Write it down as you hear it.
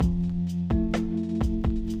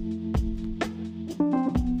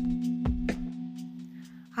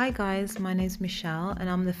Hi guys, my name is Michelle and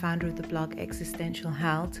I'm the founder of the blog Existential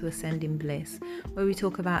Hell to Ascending Bliss, where we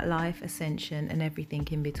talk about life, ascension and everything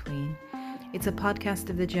in between. It's a podcast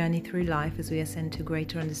of the journey through life as we ascend to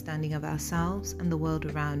greater understanding of ourselves and the world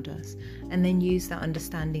around us, and then use that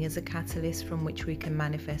understanding as a catalyst from which we can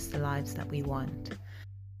manifest the lives that we want.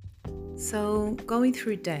 So, going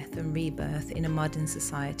through death and rebirth in a modern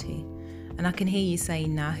society, and I can hear you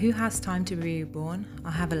saying now, who has time to be reborn? I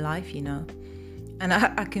have a life, you know. And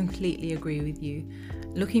I completely agree with you.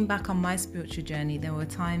 Looking back on my spiritual journey, there were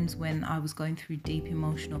times when I was going through deep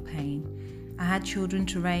emotional pain. I had children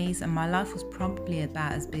to raise and my life was probably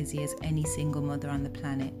about as busy as any single mother on the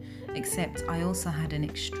planet, except I also had an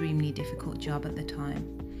extremely difficult job at the time.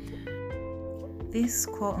 This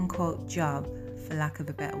quote-unquote job, for lack of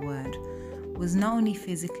a better word, was not only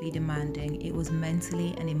physically demanding, it was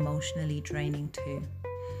mentally and emotionally draining too.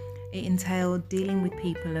 It entailed dealing with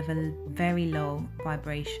people of a very low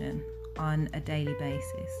vibration on a daily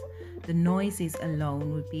basis. The noises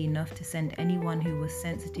alone would be enough to send anyone who was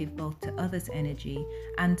sensitive both to others' energy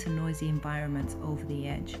and to noisy environments over the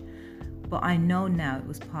edge. But I know now it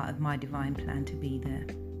was part of my divine plan to be there.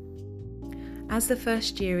 As the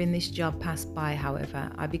first year in this job passed by, however,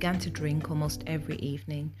 I began to drink almost every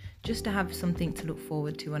evening, just to have something to look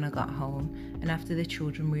forward to when I got home and after the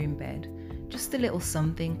children were in bed. Just a little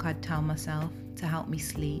something I'd tell myself to help me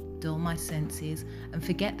sleep, dull my senses, and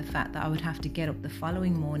forget the fact that I would have to get up the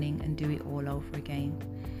following morning and do it all over again.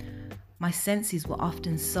 My senses were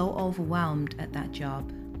often so overwhelmed at that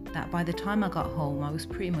job that by the time I got home, I was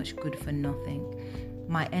pretty much good for nothing.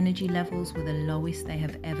 My energy levels were the lowest they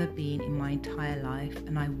have ever been in my entire life,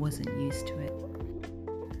 and I wasn't used to it.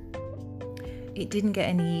 It didn't get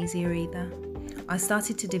any easier either. I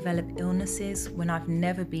started to develop illnesses when I've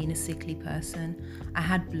never been a sickly person. I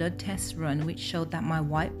had blood tests run which showed that my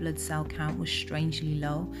white blood cell count was strangely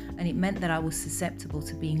low, and it meant that I was susceptible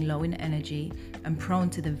to being low in energy and prone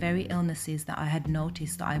to the very illnesses that I had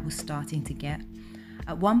noticed that I was starting to get.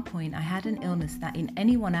 At one point, I had an illness that in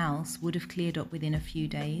anyone else would have cleared up within a few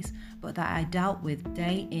days, but that I dealt with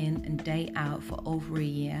day in and day out for over a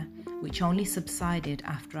year, which only subsided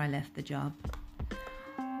after I left the job.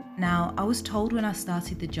 Now, I was told when I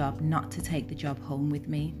started the job not to take the job home with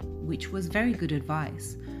me, which was very good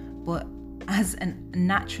advice. But as a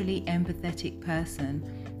naturally empathetic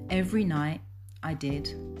person, every night I did.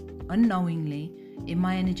 Unknowingly, in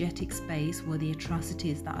my energetic space were the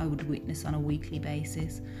atrocities that I would witness on a weekly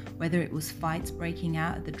basis, whether it was fights breaking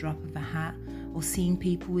out at the drop of a hat, or seeing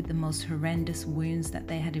people with the most horrendous wounds that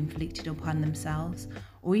they had inflicted upon themselves,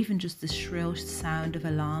 or even just the shrill sound of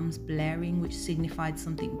alarms blaring which signified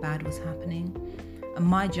something bad was happening. And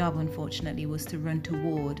my job, unfortunately, was to run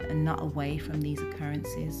toward and not away from these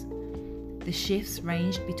occurrences. The shifts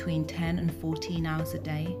ranged between 10 and 14 hours a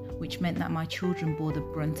day, which meant that my children bore the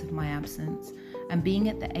brunt of my absence, and being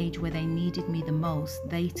at the age where they needed me the most,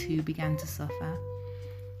 they too began to suffer.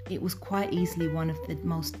 It was quite easily one of the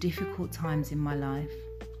most difficult times in my life.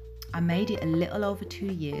 I made it a little over 2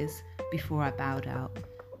 years before I bowed out,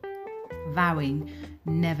 vowing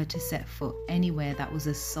never to set foot anywhere that was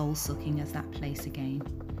as soul-sucking as that place again.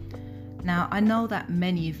 Now, I know that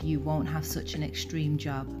many of you won't have such an extreme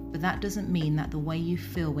job, but that doesn't mean that the way you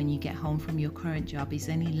feel when you get home from your current job is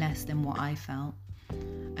any less than what I felt.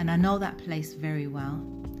 And I know that place very well.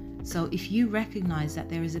 So if you recognize that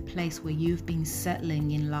there is a place where you've been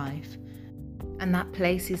settling in life, and that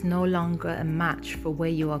place is no longer a match for where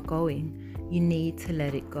you are going, you need to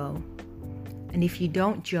let it go. And if you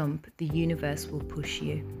don't jump, the universe will push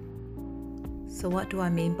you. So what do I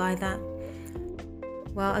mean by that?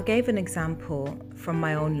 Well, I gave an example from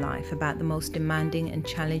my own life about the most demanding and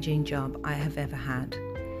challenging job I have ever had.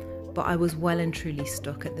 But I was well and truly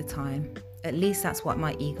stuck at the time. At least that's what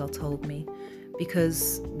my ego told me.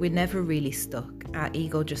 Because we're never really stuck. Our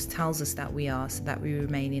ego just tells us that we are, so that we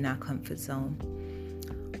remain in our comfort zone.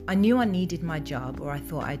 I knew I needed my job, or I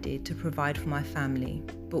thought I did, to provide for my family.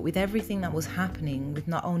 But with everything that was happening with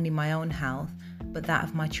not only my own health, but that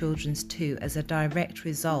of my children's too, as a direct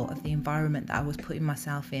result of the environment that I was putting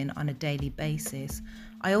myself in on a daily basis,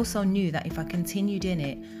 I also knew that if I continued in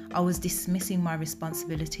it, I was dismissing my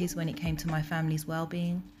responsibilities when it came to my family's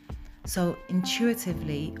well-being. So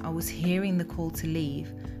intuitively, I was hearing the call to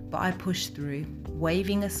leave, but I pushed through,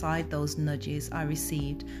 waving aside those nudges I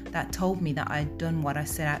received that told me that I had done what I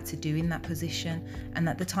set out to do in that position, and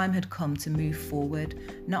that the time had come to move forward,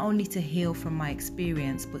 not only to heal from my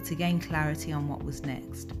experience, but to gain clarity on what was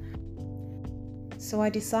next. So I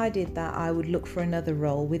decided that I would look for another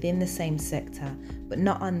role within the same sector, but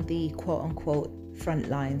not on the quote-unquote front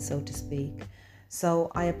line, so to speak.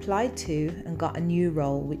 So I applied to and got a new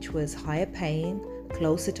role, which was higher paying,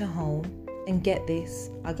 closer to home. And get this,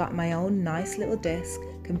 I got my own nice little desk,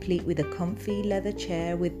 complete with a comfy leather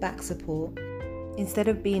chair with back support. Instead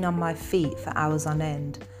of being on my feet for hours on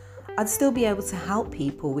end, I'd still be able to help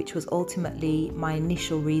people, which was ultimately my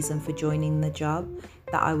initial reason for joining the job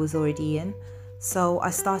that I was already in. So I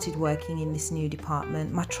started working in this new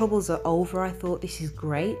department. My troubles are over. I thought, this is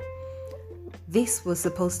great. This was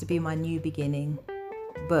supposed to be my new beginning,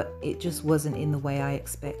 but it just wasn't in the way I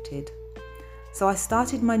expected. So I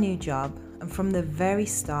started my new job, and from the very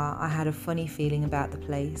start, I had a funny feeling about the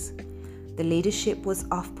place. The leadership was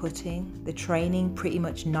off-putting, the training pretty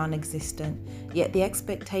much non-existent, yet the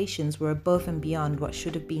expectations were above and beyond what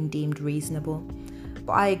should have been deemed reasonable.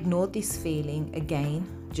 But I ignored this feeling again,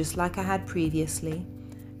 just like I had previously.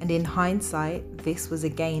 And in hindsight, this was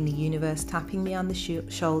again the universe tapping me on the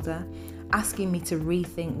shoulder, asking me to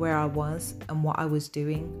rethink where I was and what I was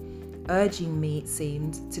doing, urging me, it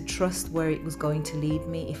seemed, to trust where it was going to lead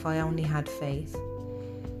me if I only had faith.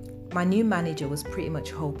 My new manager was pretty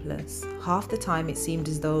much hopeless. Half the time it seemed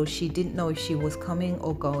as though she didn't know if she was coming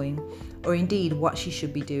or going, or indeed what she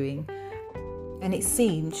should be doing. And it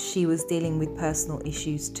seemed she was dealing with personal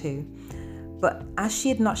issues too. But as she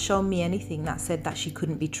had not shown me anything that said that she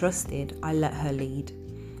couldn't be trusted, I let her lead.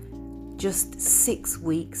 Just 6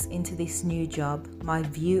 weeks into this new job, my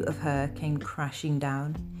view of her came crashing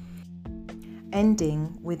down,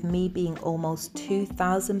 ending with me being almost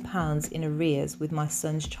 £2,000 in arrears with my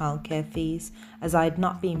son's childcare fees, as I had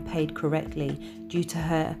not been paid correctly due to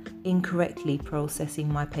her incorrectly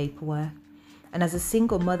processing my paperwork. And as a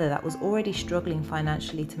single mother that was already struggling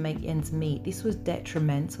financially to make ends meet, this was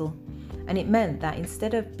detrimental. And it meant that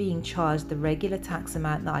instead of being charged the regular tax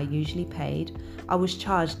amount that I usually paid, I was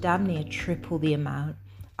charged damn near triple the amount.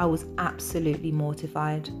 I was absolutely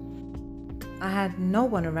mortified. I had no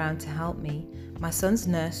one around to help me. My son's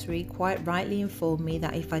nursery quite rightly informed me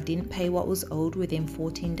that if I didn't pay what was owed within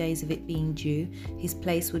 14 days of it being due, his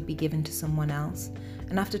place would be given to someone else.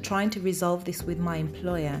 And after trying to resolve this with my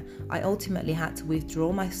employer, I ultimately had to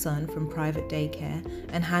withdraw my son from private daycare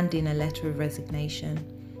and hand in a letter of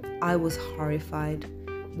resignation. I was horrified.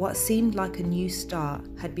 What seemed like a new start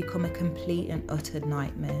had become a complete and utter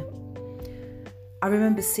nightmare. I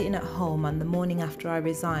remember sitting at home on the morning after I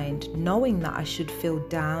resigned, knowing that I should feel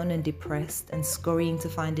down and depressed and scurrying to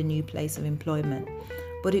find a new place of employment.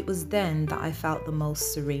 But it was then that I felt the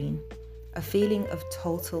most serene. A feeling of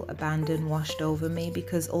total abandon washed over me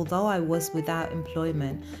because although I was without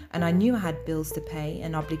employment and I knew I had bills to pay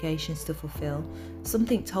and obligations to fulfill,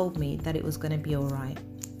 something told me that it was going to be all right.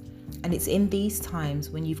 And it's in these times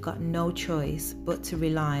when you've got no choice but to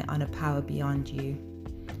rely on a power beyond you.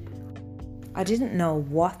 I didn't know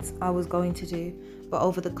what I was going to do, but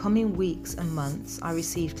over the coming weeks and months, I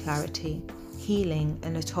received clarity, healing,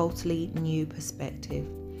 and a totally new perspective.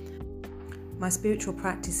 My spiritual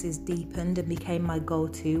practices deepened and became my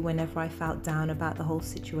go-to whenever I felt down about the whole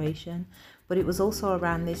situation. But it was also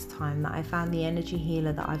around this time that I found the energy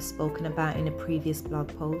healer that I've spoken about in a previous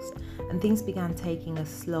blog post, and things began taking a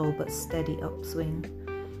slow but steady upswing.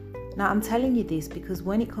 Now, I'm telling you this because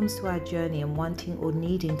when it comes to our journey and wanting or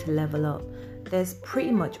needing to level up, there's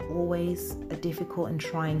pretty much always a difficult and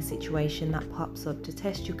trying situation that pops up to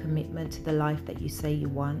test your commitment to the life that you say you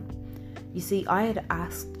want. You see, I had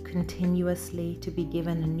asked continuously to be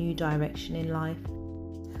given a new direction in life.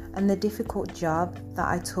 And the difficult job that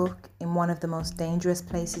I took in one of the most dangerous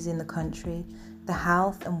places in the country, the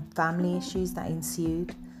health and family issues that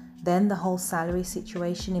ensued, then the whole salary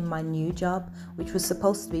situation in my new job, which was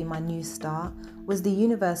supposed to be my new start, was the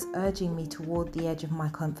universe urging me toward the edge of my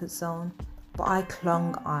comfort zone. But I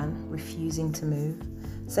clung on, refusing to move,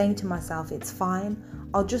 saying to myself, it's fine,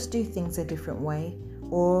 I'll just do things a different way,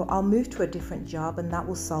 or I'll move to a different job and that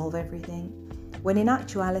will solve everything. When in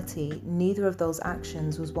actuality, neither of those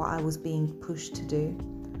actions was what I was being pushed to do.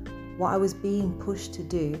 What I was being pushed to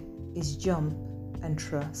do is jump and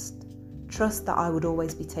trust. Trust that I would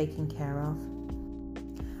always be taken care of.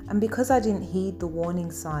 And because I didn't heed the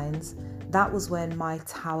warning signs, that was when my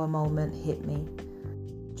tower moment hit me.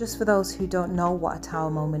 Just for those who don't know what a tower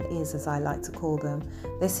moment is, as I like to call them,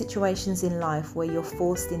 there's situations in life where you're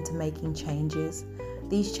forced into making changes.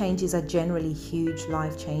 These changes are generally huge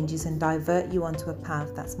life changes and divert you onto a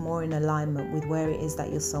path that's more in alignment with where it is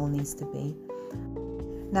that your soul needs to be.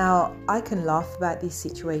 Now, I can laugh about these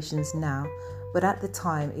situations now, but at the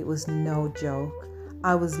time it was no joke.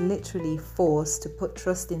 I was literally forced to put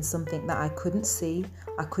trust in something that I couldn't see,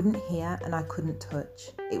 I couldn't hear, and I couldn't touch.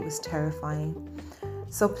 It was terrifying.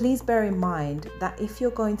 So please bear in mind that if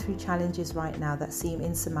you're going through challenges right now that seem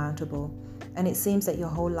insurmountable, and it seems that your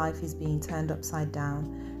whole life is being turned upside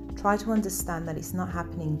down, try to understand that it's not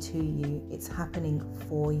happening to you, it's happening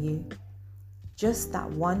for you. Just that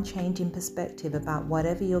one change in perspective about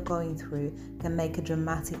whatever you're going through can make a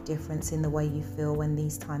dramatic difference in the way you feel when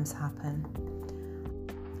these times happen.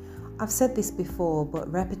 I've said this before,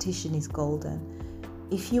 but repetition is golden.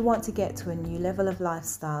 If you want to get to a new level of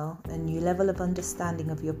lifestyle, a new level of understanding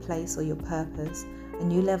of your place or your purpose, a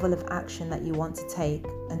new level of action that you want to take,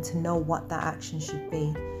 and to know what that action should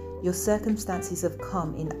be, your circumstances have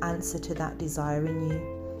come in answer to that desire in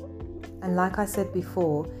you. And like I said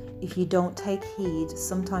before, if you don't take heed,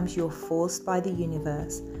 sometimes you're forced by the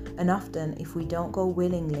universe, and often if we don't go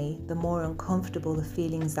willingly, the more uncomfortable the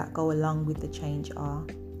feelings that go along with the change are.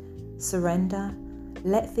 Surrender.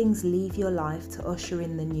 Let things leave your life to usher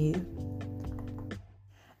in the new.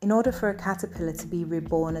 In order for a caterpillar to be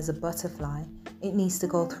reborn as a butterfly, it needs to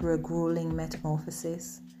go through a grueling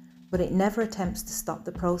metamorphosis. But it never attempts to stop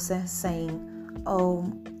the process, saying,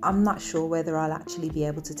 "Oh, I'm not sure whether I'll actually be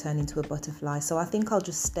able to turn into a butterfly, so I think I'll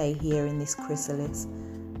just stay here in this chrysalis."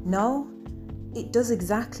 No, it does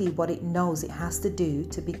exactly what it knows it has to do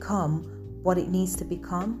to become what it needs to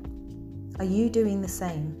become. Are you doing the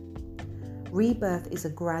same? Rebirth is a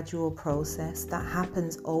gradual process that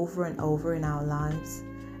happens over and over in our lives.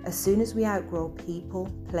 As soon as we outgrow people,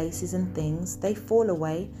 places and things, they fall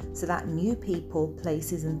away so that new people,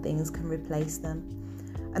 places and things can replace them.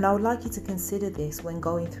 And I would like you to consider this when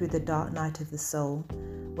going through the dark night of the soul,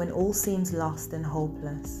 when all seems lost and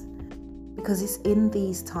hopeless. Because it's in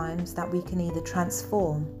these times that we can either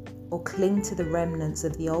transform or cling to the remnants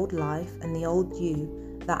of the old life and the old you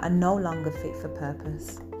that are no longer fit for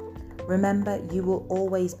purpose. Remember, you will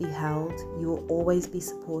always be held, you will always be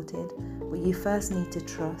supported, but you first need to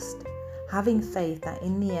trust, having faith that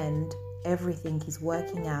in the end, everything is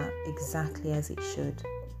working out exactly as it should.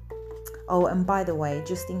 Oh, and by the way,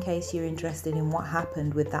 just in case you're interested in what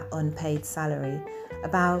happened with that unpaid salary,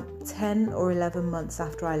 about 10 or 11 months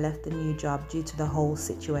after I left the new job due to the whole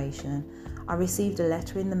situation, I received a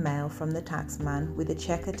letter in the mail from the taxman with a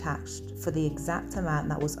check attached for the exact amount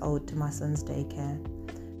that was owed to my son's daycare.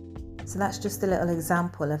 So that's just a little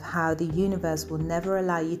example of how the universe will never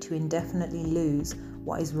allow you to indefinitely lose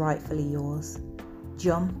what is rightfully yours.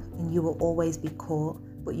 Jump and you will always be caught,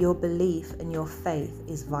 but your belief and your faith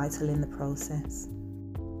is vital in the process.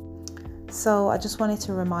 So I just wanted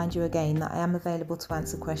to remind you again that I am available to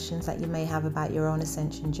answer questions that you may have about your own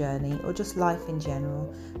ascension journey or just life in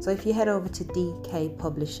general. So if you head over to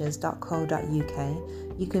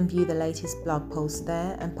dkpublishers.co.uk, you can view the latest blog post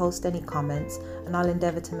there and post any comments, and I'll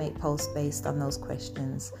endeavour to make posts based on those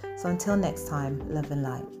questions. So until next time, love and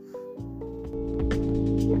light.